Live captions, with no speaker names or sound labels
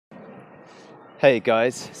Hey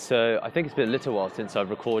guys, so I think it's been a little while since I've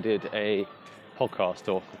recorded a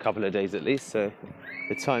podcast, or a couple of days at least. So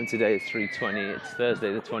the time today is 3:20, it's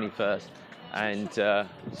Thursday the 21st, and it's a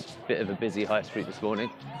bit of a busy high street this morning.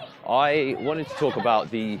 I wanted to talk about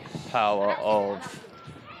the power of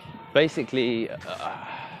basically,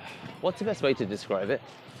 what's the best way to describe it?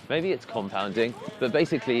 Maybe it's compounding, but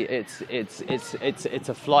basically it's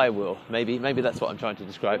a flywheel. Maybe that's what I'm trying to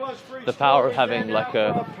describe. The power of having like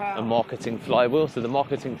a marketing flywheel. So the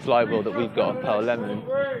marketing flywheel that we've got at Pearl Lemon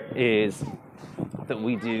is that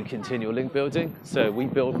we do continual link building. So we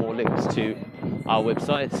build more links to our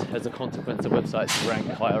websites. As a consequence, the websites rank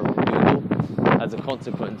higher on Google. As a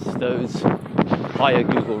consequence, those higher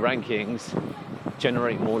Google rankings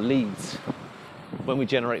generate more leads. When we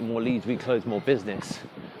generate more leads, we close more business.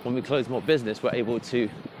 When we close more business, we're able to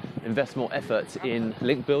invest more effort in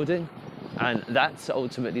link building, and that's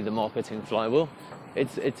ultimately the marketing flywheel.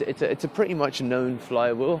 It's a pretty much known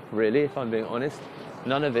flywheel, really, if I'm being honest.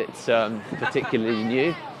 None of it's particularly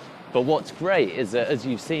new. But what's great is that, as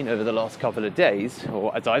you've seen over the last couple of days,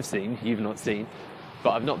 or as I've seen, you've not seen, but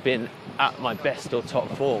I've not been at my best or top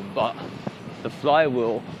form, but the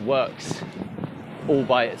flywheel works all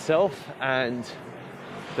by itself. And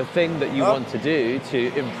the thing that you want to do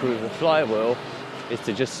to improve the flywheel is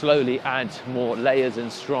to just slowly add more layers and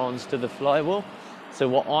strands to the flywheel. So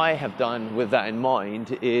what I have done with that in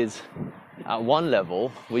mind is, at one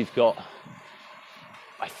level, we've got,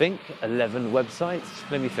 I think, 11 websites.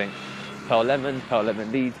 Let me think. Pearl Lemon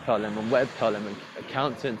Leads, Pearl Lemon Web, Pearl Lemon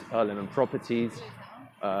Accountant, Pearl Lemon Properties,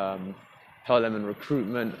 Pearl Lemon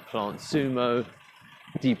Recruitment, Plant Sumo,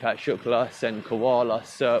 Deepak Shukla, Sen Koala,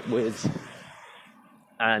 CertWiz,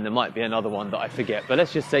 and there might be another one that I forget, but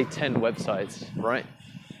let's just say 10 websites, right?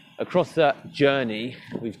 Across that journey,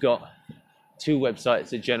 we've got 2 websites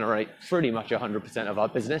that generate pretty much 100% of our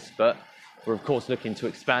business, but we're of course looking to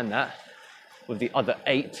expand that with the other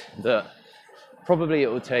 8 that probably it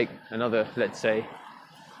will take another, let's say,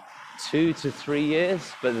 2 to 3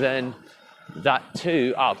 years, but then that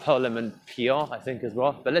 2 are Pearl Lemon PR, I think, as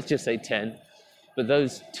well, but let's just say 10, but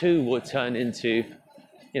those 2 will turn into,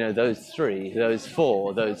 those 3, those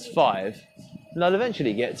 4, those 5, and I'll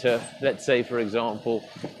eventually get to, let's say, for example,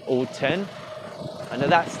 all 10. And at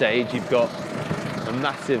that stage, you've got a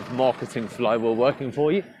massive marketing flywheel working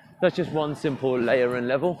for you. That's just one simple layer and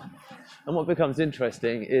level. And what becomes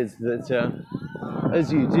interesting is that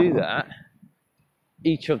as you do that,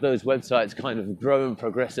 each of those websites kind of grow and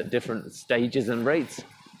progress at different stages and rates.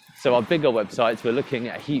 So our bigger websites, we're looking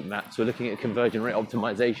at heat maps, we're looking at conversion rate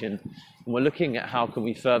optimization, and we're looking at how can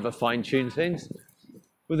we further fine-tune things.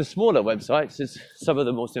 With the smaller websites, it's some of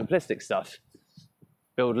the more simplistic stuff.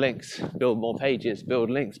 Build links, build more pages,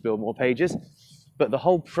 build links, build more pages. But the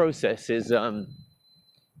whole process is,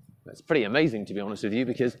 it's pretty amazing, to be honest with you,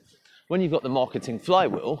 because when you've got the marketing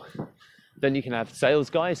flywheel, then you can have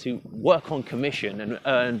sales guys who work on commission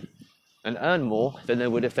and earn more than they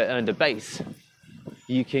would if they earned a base.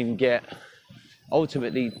 You can get,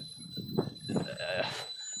 ultimately,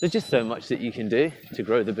 there's just so much that you can do to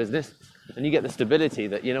grow the business, and you get the stability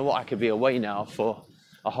that, I could be away now for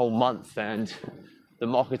a whole month and the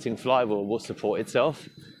marketing flywheel will support itself.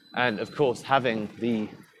 And of course, having the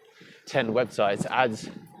 10 websites adds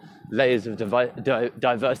layers of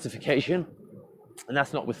diversification, and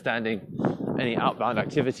that's notwithstanding any outbound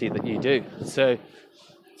activity that you do. So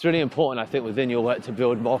it's really important, I think, within your work to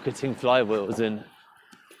build marketing flywheels, and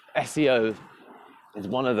SEO is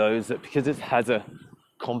one of those that, because it has a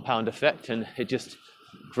compound effect and it just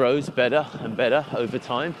grows better and better over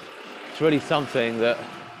time, it's really something that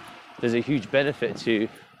there's a huge benefit to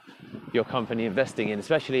your company investing in,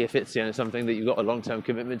 especially if it's something that you've got a long-term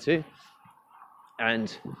commitment to.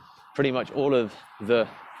 And pretty much all of the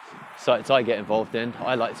sites I get involved in,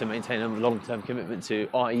 I like to maintain a long-term commitment to,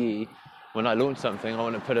 i.e. when I launch something, I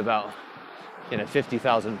want to put about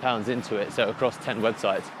 £50,000 into it. So across 10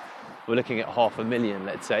 websites, we're looking at £500,000,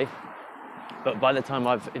 let's say. But by the time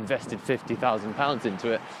I've invested £50,000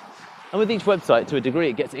 into it, and with each website, to a degree,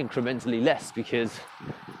 it gets incrementally less because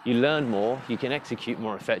you learn more, you can execute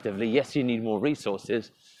more effectively. Yes, you need more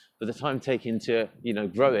resources, but the time taken to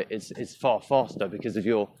grow it is far faster because of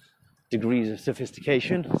your degrees of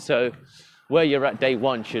sophistication. So where you're at day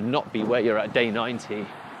 1 should not be where you're at day 90,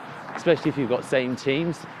 especially if you've got same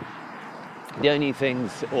teams. The only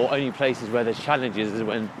things or only places where there's challenges is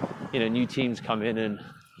when new teams come in and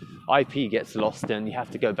IP gets lost and you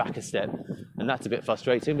have to go back a step, and that's a bit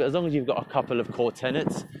frustrating. But as long as you've got a couple of core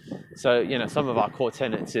tenets, so some of our core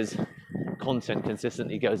tenets is content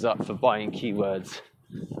consistently goes up for buying keywords,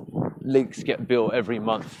 links get built every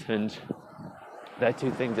month, and they're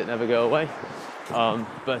 2 things that never go away.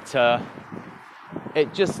 But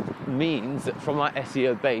it just means that from our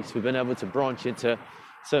SEO base, we've been able to branch into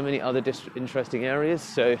so many other interesting areas.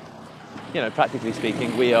 So, practically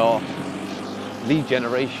speaking, we are lead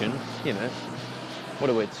generation, what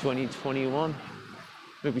are we, 2021,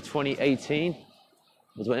 maybe 2018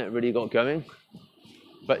 was when it really got going,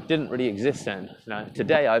 but it didn't really exist then. Now,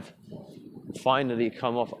 today I've finally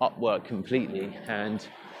come off Upwork completely, and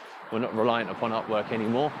we're not reliant upon Upwork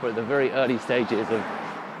anymore. We're at the very early stages of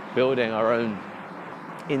building our own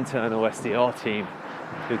internal SDR team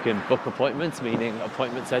who can book appointments, meaning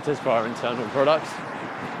appointment setters for our internal products.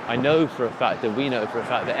 We know for a fact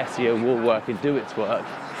that SEO will work and do its work,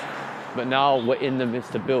 but now we're in the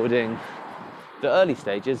midst of building the early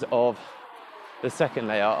stages of the second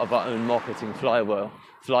layer of our own marketing flywheel,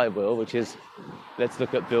 which is, let's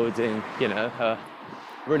look at building, a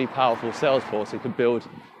really powerful sales force who can build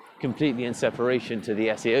completely in separation to the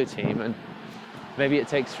SEO team. And maybe it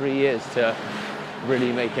takes 3 years to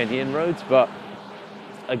really make any inroads, but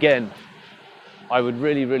again, I would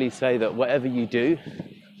really, really say that whatever you do,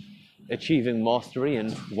 achieving mastery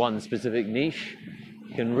in one specific niche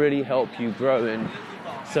can really help you grow in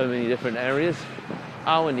so many different areas.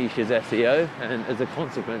 Our niche is SEO, and as a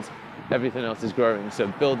consequence, everything else is growing. So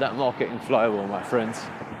build that marketing flywheel, my friends.